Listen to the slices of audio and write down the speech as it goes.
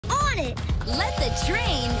Let the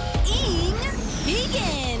train-ing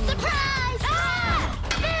begin! Surprise! Ah!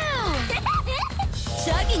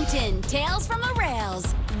 Chuggington, Tales from the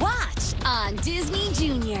Rails. Watch on Disney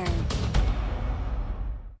Junior.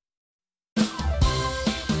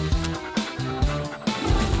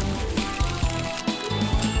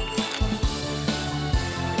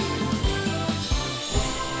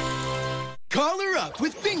 Call her up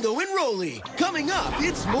with Bingo and Rolly. Coming up,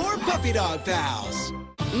 it's more Puppy Dog Pals.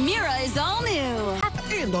 Mira is all new.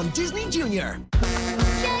 And on Disney Junior.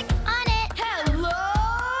 Check on it. Hello,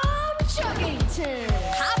 Chuggington.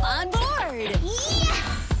 Hop on board.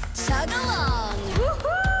 Yes! Chug along.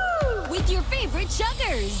 Woohoo! With your favorite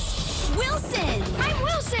chuggers. Wilson. I'm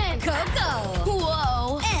Wilson. Coco.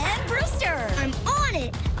 Whoa. And Brewster. I'm on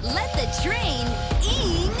it. Let the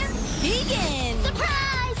train-ing begin.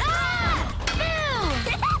 Surprise! Ah!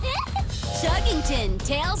 Chuggington,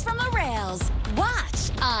 Tales from the Rails.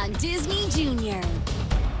 Watch on Disney Junior.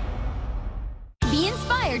 Be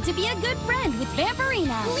inspired to be a good friend with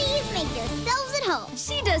Vampirina. Please make yourselves at home.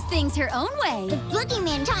 She does things her own way. The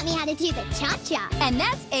Boogeyman taught me how to do the cha-cha. And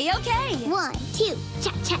that's A-OK. 1, 2,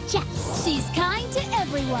 cha-cha-cha. She's kind to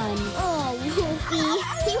everyone. Oh, Wolfie,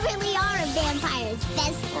 you really are a vampire's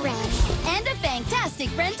best friend. And a fantastic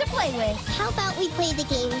friend to play with. How about we play the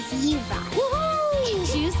games you brought? Woohoo!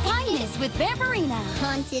 Choose kindness with Vampirina.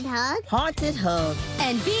 Haunted hug? Haunted hug.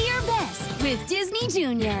 And be your best with Disney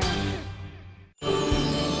Junior.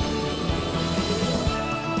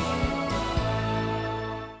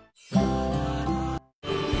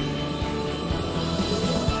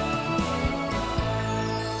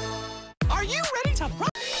 Are you ready to rock?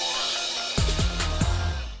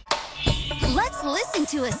 Let's listen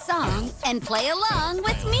to a song and play along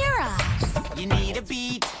with Mira. You need a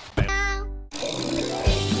beat. Now.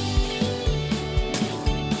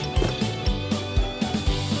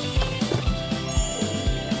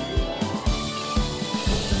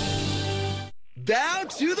 Bow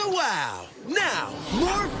to the wow. Now,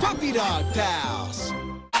 more Puppy Dog Pals.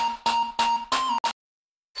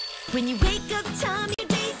 When you wake up, time your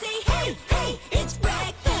day, say, hey, hey, it's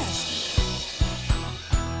breakfast.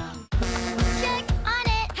 Check on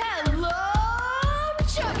it. Hello,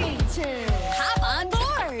 Chuggington. Hop on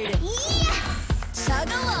board. Yes! Chug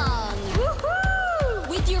along. Woohoo!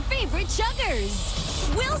 With your favorite chuggers.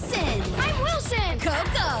 Wilson. I'm Wilson.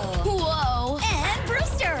 Coco. Whoa. And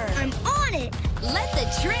Brewster. I'm on it. Let the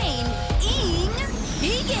train-ing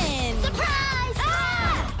begin. Surprise!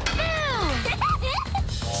 Ah!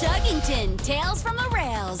 Chuggington, Tales from the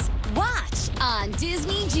Rails. Watch on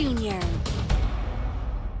Disney Junior.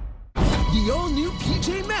 The all-new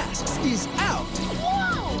PJ Masks is out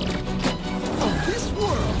Whoa! of this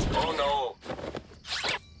world. Oh no.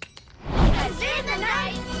 As in the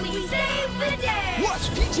night, we save the day. Watch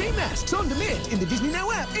PJ Masks on demand in the Disney Now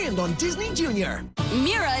app and on Disney Junior.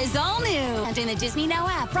 Mira is all new. And in the Disney Now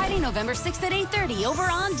app, Friday, November 6th at 8:30 over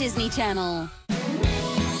on Disney Channel.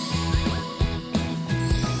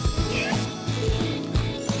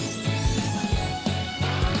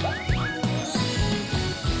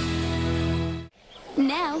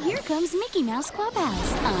 Now, here comes Mickey Mouse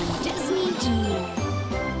Clubhouse on Disney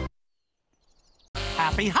Junior.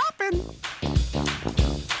 Happy hopping.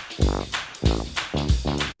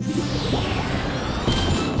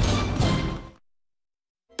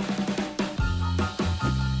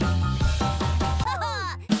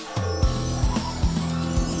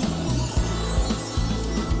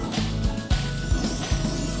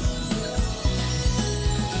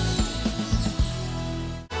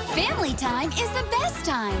 Family time is the best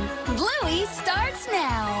time. Bluey starts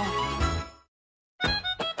now.